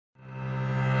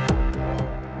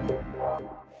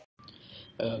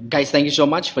Guys, thank you so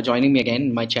much for joining me again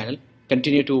in my channel.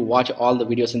 Continue to watch all the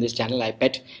videos in this channel. I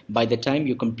bet by the time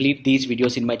you complete these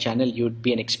videos in my channel, you'd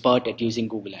be an expert at using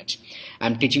Google Ads.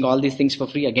 I'm teaching all these things for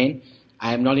free. Again,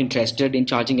 I am not interested in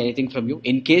charging anything from you.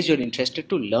 In case you're interested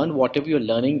to learn whatever you're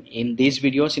learning in these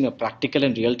videos in a practical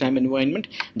and real-time environment,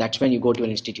 that's when you go to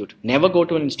an institute. Never go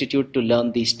to an institute to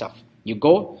learn these stuff. You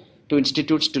go to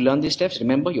institutes to learn these steps.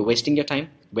 Remember, you're wasting your time,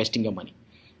 wasting your money.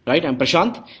 Right? I'm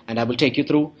Prashanth, and I will take you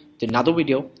through another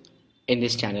video in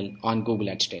this channel on Google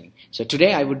Ads training. So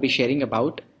today I would be sharing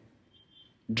about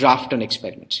draft and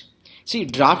experiments. See,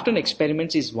 draft and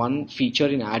experiments is one feature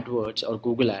in AdWords or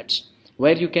Google Ads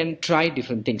where you can try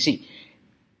different things. See,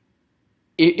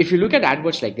 if you look at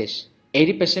AdWords like this,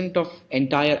 80% of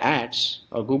entire ads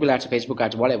or Google Ads, Facebook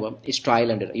ads, whatever, is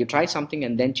trial and error. You try something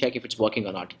and then check if it's working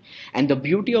or not. And the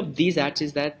beauty of these ads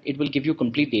is that it will give you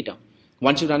complete data.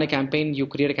 Once you run a campaign, you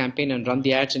create a campaign and run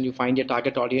the ads and you find your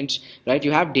target audience, right?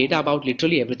 You have data about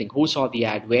literally everything. Who saw the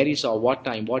ad, where he saw, what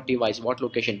time, what device, what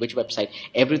location, which website,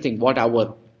 everything, what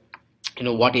hour,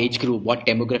 what age group, what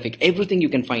demographic, everything you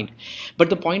can find. But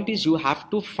the point is you have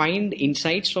to find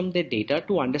insights from the data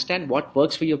to understand what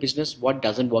works for your business, what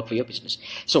doesn't work for your business.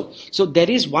 So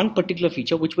there is one particular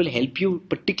feature which will help you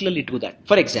particularly do that.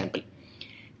 For example,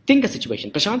 think a situation.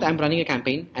 Prashanth, I'm running a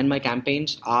campaign and my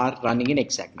campaigns are running in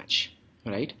exact match.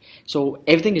 Right, so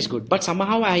everything is good, but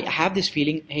somehow I have this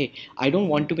feeling, hey, I don't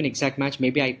want to be an exact match.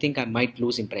 Maybe I think I might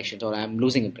lose impressions or I'm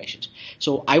losing impressions.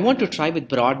 So I want to try with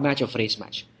broad match or phrase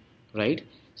match, right?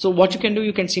 So what you can do,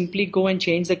 you can simply go and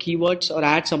change the keywords or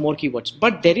add some more keywords.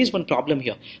 But there is one problem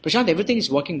here. Prashanth, everything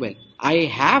is working well. I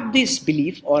have this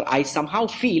belief, or I somehow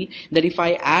feel that if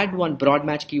I add one broad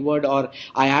match keyword or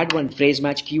I add one phrase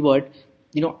match keyword,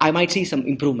 I might see some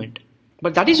improvement.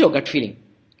 But that is your gut feeling.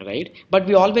 Right? But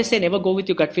we always say never go with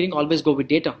your gut feeling, always go with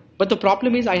data. But the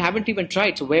problem is I haven't even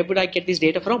tried. So where would I get this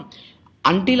data from?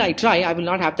 Until I try, I will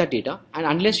not have that data. And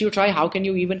unless you try, how can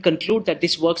you even conclude that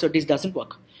this works or this doesn't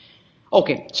work?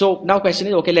 Okay, so now question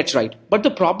is, okay, let's try it. But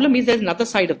the problem is there's another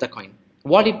side of the coin.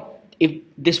 What if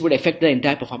this would affect the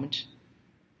entire performance?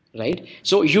 Right?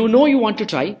 So you want to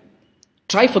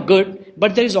try for good,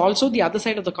 but there is also the other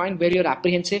side of the coin where you're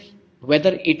apprehensive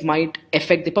whether it might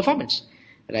affect the performance.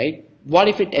 Right? What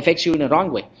if it affects you in a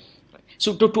wrong way?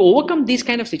 So to overcome these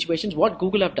kind of situations, what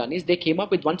Google have done is they came up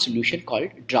with one solution called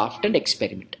draft and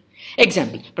experiment.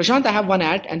 Example, Prashanth, I have one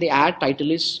ad and the ad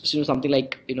title is something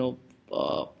like, we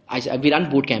run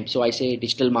bootcamp. So I say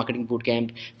digital marketing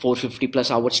bootcamp, 450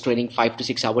 plus hours training, 5 to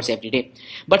 6 hours every day.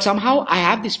 But somehow I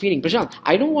have this feeling, Prashanth,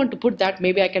 I don't want to put that.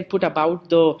 Maybe I can put about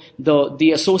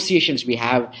the associations we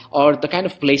have or the kind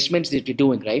of placements that we're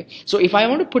doing, right? So if I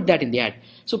want to put that in the ad,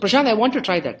 so Prashanth, I want to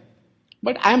try that.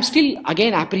 But I am still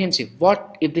again apprehensive.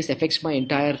 What if this affects my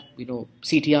entire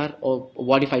CTR, or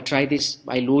what if I try this,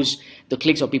 I lose the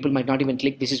clicks, or people might not even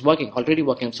click. This is already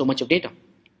working. I have so much of data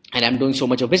and I'm doing so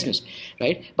much of business,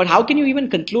 right? But how can you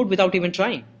even conclude without even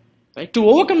trying? Right? To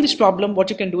overcome this problem, what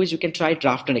you can do is you can try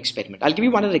draft and experiment. I'll give you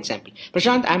one other example.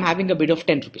 Prashanth, I'm having a bid of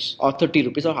 10 rupees or 30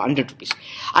 rupees or 100 rupees.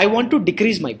 I want to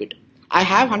decrease my bid. I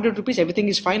have 100 rupees, everything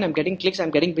is fine, I'm getting clicks,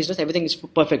 I'm getting business, everything is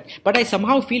perfect. But I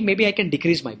somehow feel maybe I can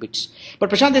decrease my bids. But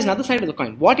Prashanth, there's another side of the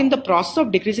coin. What in the process of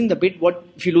decreasing the bid, what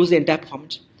if you lose the entire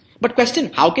performance? But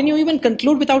question, how can you even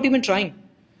conclude without even trying?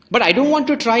 But I don't want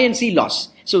to try and see loss.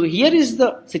 So here is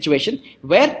the situation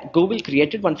where Google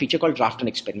created one feature called draft and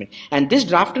experiment. And this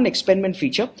draft and experiment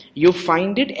feature, you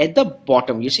find it at the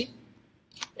bottom, you see.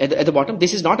 At the bottom,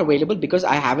 this is not available because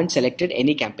I haven't selected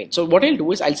any campaign. So what I'll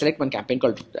do is I'll select one campaign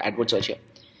called AdWords Search here.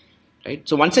 Right?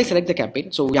 So once I select the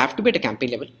campaign, so you have to be at a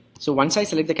campaign level. So once I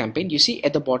select the campaign, you see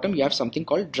at the bottom, you have something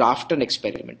called draft and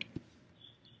experiment.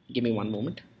 Give me one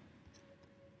moment.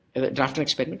 Draft and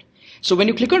experiment. So when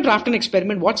you click on draft and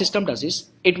experiment, what system does is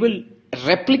it will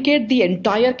replicate the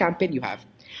entire campaign you have.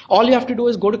 All you have to do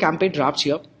is go to campaign drafts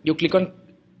here. You click on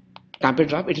campaign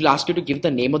draft. It will ask you to give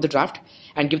the name of the draft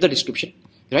and give the description.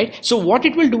 Right? So what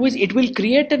it will do is it will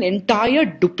create an entire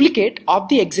duplicate of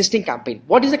the existing campaign.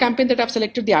 What is the campaign that I've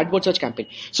selected? The AdWords Search campaign.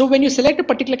 So when you select a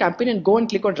particular campaign and go and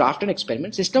click on draft and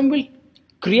experiment, system will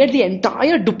create the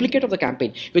entire duplicate of the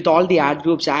campaign with all the ad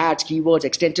groups, ads, keywords,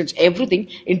 extensions, everything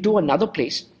into another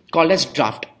place called as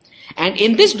draft. And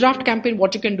in this draft campaign,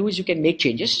 what you can do is you can make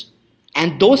changes,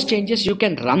 and those changes you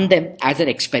can run them as an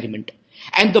experiment.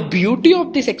 And the beauty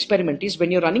of this experiment is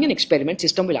when you're running an experiment,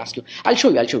 system will ask you, I'll show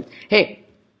you. Hey,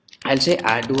 I'll say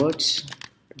AdWords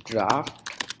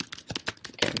draft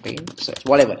campaign search,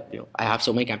 whatever. I have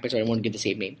so many campaigns, so I won't give the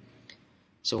same name.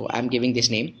 So I'm giving this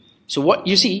name. So what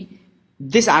you see,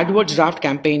 this AdWords draft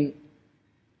campaign,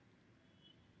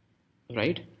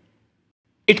 right?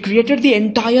 It created the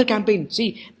entire campaign. See,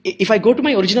 if I go to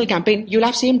my original campaign, you'll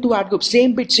have same two ad groups,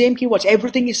 same bit, same keywords,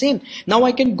 everything is same. Now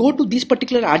I can go to this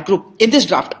particular ad group in this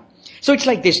draft. So it's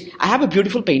like this. I have a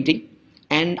beautiful painting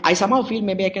and I somehow feel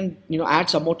maybe I can, add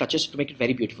some more touches to make it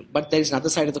very beautiful. But there is another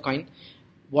side of the coin.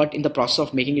 What in the process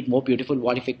of making it more beautiful,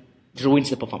 what if it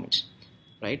ruins the performance,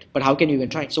 right? But how can you even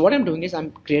try? So what I'm doing is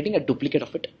I'm creating a duplicate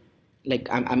of it. Like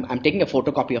I'm taking a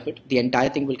photocopy of it. The entire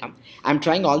thing will come. I'm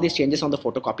trying all these changes on the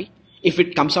photocopy. If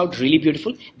it comes out really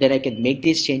beautiful, then I can make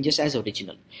these changes as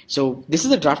original. So this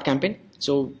is a draft campaign.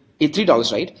 So it's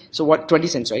 $3, right? So what, 20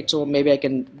 cents, right? So maybe I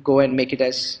can go and make it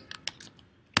as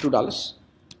 $2,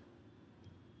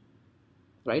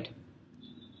 right?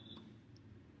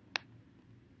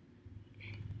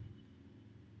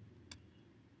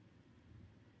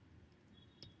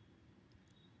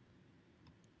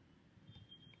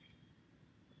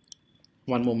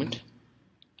 One moment.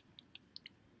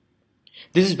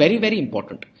 This is very, very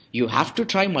important. You have to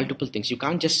try multiple things. You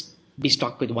can't just be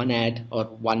stuck with one ad or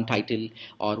one title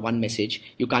or one message.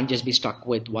 You can't just be stuck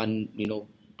with one,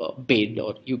 bid,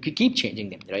 or you keep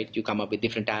changing them, right? You come up with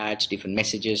different ads, different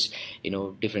messages,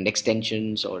 different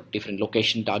extensions or different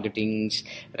location targetings,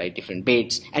 right? Different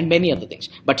bids and many other things.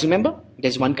 But remember,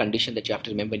 there's one condition that you have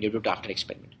to remember when you do draft an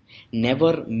experiment.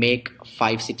 Never make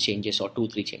 5-6 changes or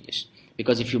 2-3 changes.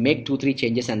 Because if you make 2-3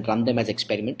 changes and run them as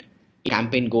experiment,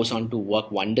 campaign goes on to work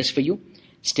wonders for you,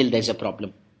 still there's a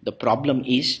problem. The problem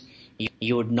is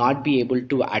you would not be able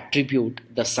to attribute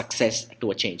the success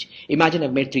to a change. Imagine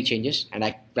I've made 3 changes and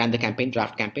I ran the campaign,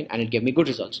 draft campaign, and it gave me good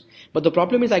results. But the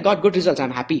problem is I got good results,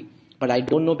 I'm happy, but I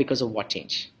don't know because of what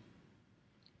change.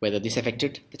 Whether this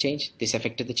affected the change, this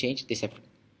affected the change, this affected.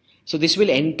 So this will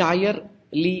entirely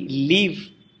leave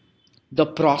the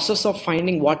process of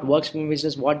finding what works for my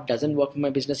business, what doesn't work for my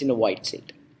business in a void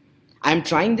state. I'm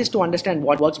trying this to understand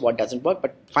what works, what doesn't work,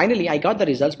 but finally I got the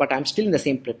results, but I'm still in the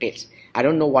same place. I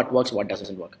don't know what works, what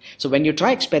doesn't work. So when you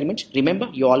try experiments, remember,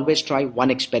 you always try one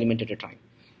experiment at a time.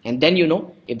 And then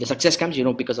if the success comes,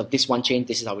 because of this one change,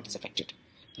 this is how it is affected,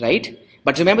 right?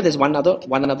 But remember, there's one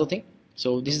another thing.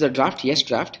 So this is the draft, yes,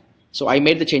 draft. So I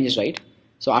made the changes, right?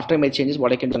 So after I made changes,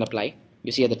 what I can do is apply.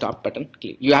 You see at the top button,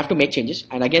 you have to make changes.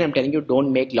 And again, I'm telling you,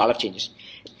 don't make a lot of changes.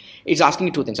 It's asking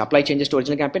you 2 things, apply changes to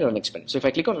original campaign or an experiment. So if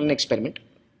I click on an experiment,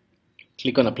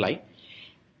 click on apply,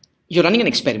 you're running an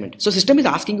experiment. So system is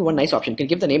asking you one nice option, you can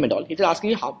give the name and all. It is asking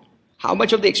you how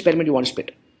much of the experiment you want to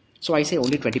split. So I say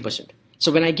only 20%.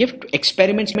 So when I give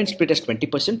experiment split as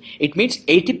 20%, it means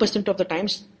 80% of the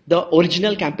times the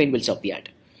original campaign will serve the ad.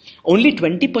 Only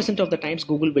 20% of the times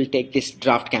Google will take this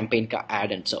draft campaign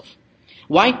ad and serve.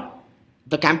 Why?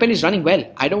 The campaign is running well.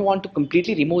 I don't want to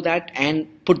completely remove that and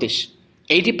put this.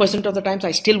 80% of the times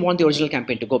I still want the original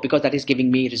campaign to go because that is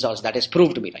giving me results. That has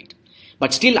proved to me right.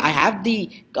 But still I have the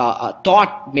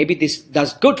thought maybe this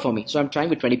does good for me. So I'm trying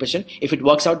with 20%. If it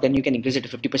works out, then you can increase it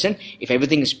to 50%. If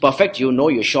everything is perfect,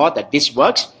 you're sure that this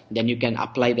works, then you can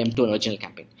apply them to an original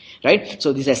campaign, right?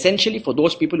 So this is essentially for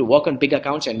those people who work on big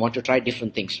accounts and want to try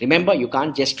different things. Remember, you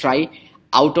can't just try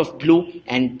out of blue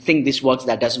and think this works,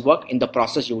 that doesn't work. In the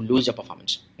process, you will lose your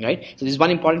performance, right? So this is one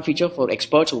important feature for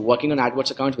experts who are working on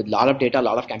AdWords accounts with a lot of data, a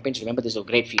lot of campaigns. Remember, this is a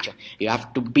great feature. You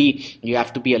have to be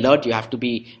alert. You have to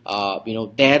be,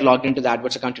 there logged into the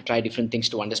AdWords account to try different things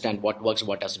to understand what works,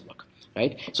 what doesn't work,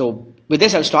 right? So with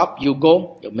this, I'll stop. You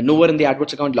go maneuver in the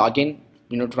AdWords account, log in.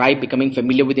 Try becoming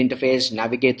familiar with the interface,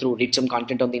 navigate through, read some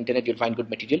content on the internet, you'll find good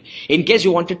material. In case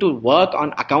you wanted to work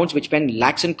on accounts which spend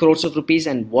lakhs and crores of rupees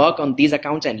and work on these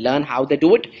accounts and learn how they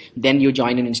do it, then you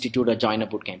join an institute or join a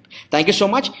bootcamp. Thank you so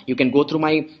much. You can go through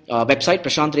my website,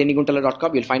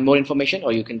 prashantreniguntala.com. You'll find more information,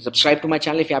 or you can subscribe to my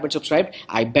channel if you haven't subscribed.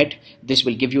 I bet this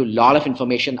will give you a lot of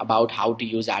information about how to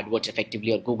use AdWords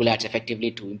effectively or Google Ads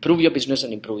effectively to improve your business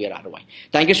and improve your ROI.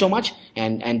 Thank you so much,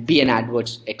 and be an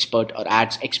AdWords expert or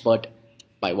ads expert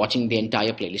by watching the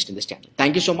entire playlist in this channel.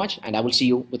 Thank you so much, and I will see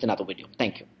you with another video.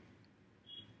 Thank you.